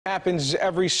Happens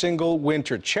every single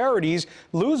winter. Charities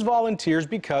lose volunteers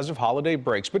because of holiday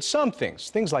breaks, but some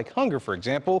things like hunger, for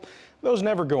example, those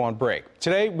never go on break.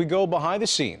 Today, we go behind the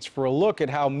scenes for a look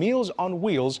at how Meals on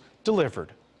Wheels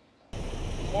delivered.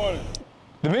 Morning.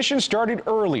 The mission started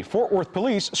early. Fort Worth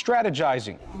police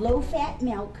strategizing. Low-fat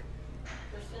milk,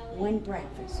 one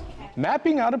breakfast.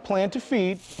 Mapping out a plan to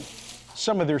feed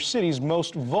some of their city's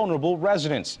most vulnerable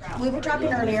residents. We were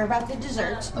talking earlier about the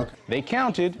desserts. Okay. They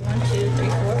counted 1, 2, 3,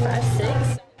 4, 5,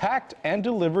 6. Packed and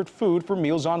delivered food for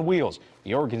Meals on Wheels.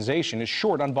 The organization is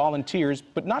short on volunteers,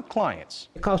 but not clients.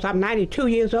 Because I'm 92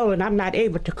 years old and I'm not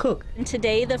able to cook. And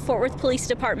today, the Fort Worth Police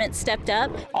Department stepped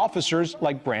up. Officers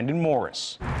like Brandon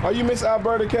Morris. Are you Miss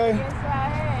Alberta Kay? Yes,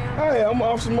 I am. Hey, I'm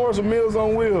Officer Morris of Meals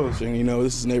on Wheels. And you know,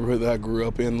 this is a neighborhood that I grew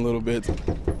up in a little bit.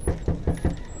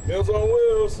 Meals on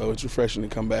Wheels. So it's refreshing to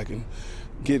come back and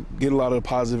get a lot of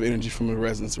positive energy from the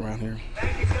residents around here.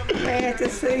 Glad to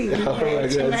see you. All right,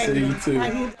 glad to see you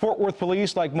too. Fort Worth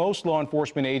Police, like most law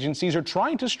enforcement agencies, are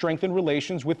trying to strengthen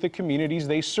relations with the communities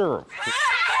they serve.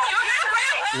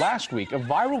 Last week, a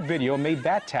viral video made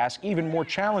that task even more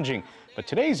challenging. But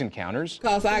today's encounters...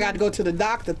 Because I got to go to the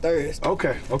doctor Thursday.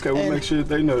 Okay, we'll make sure that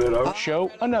they know that. Right.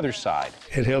 ...show another side.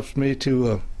 It helps me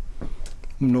to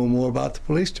know more about the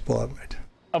police department.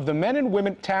 Of the men and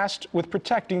women tasked with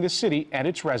protecting the city and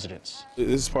its residents. This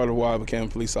is part of why I became a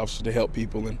police officer, to help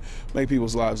people and make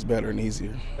people's lives better and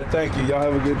easier. Thank you. Y'all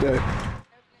have a good day.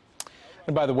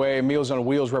 And by the way, a Meals on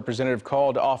Wheels representative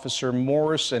called Officer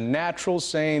Morris a natural,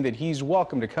 saying that he's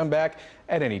welcome to come back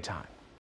at any time.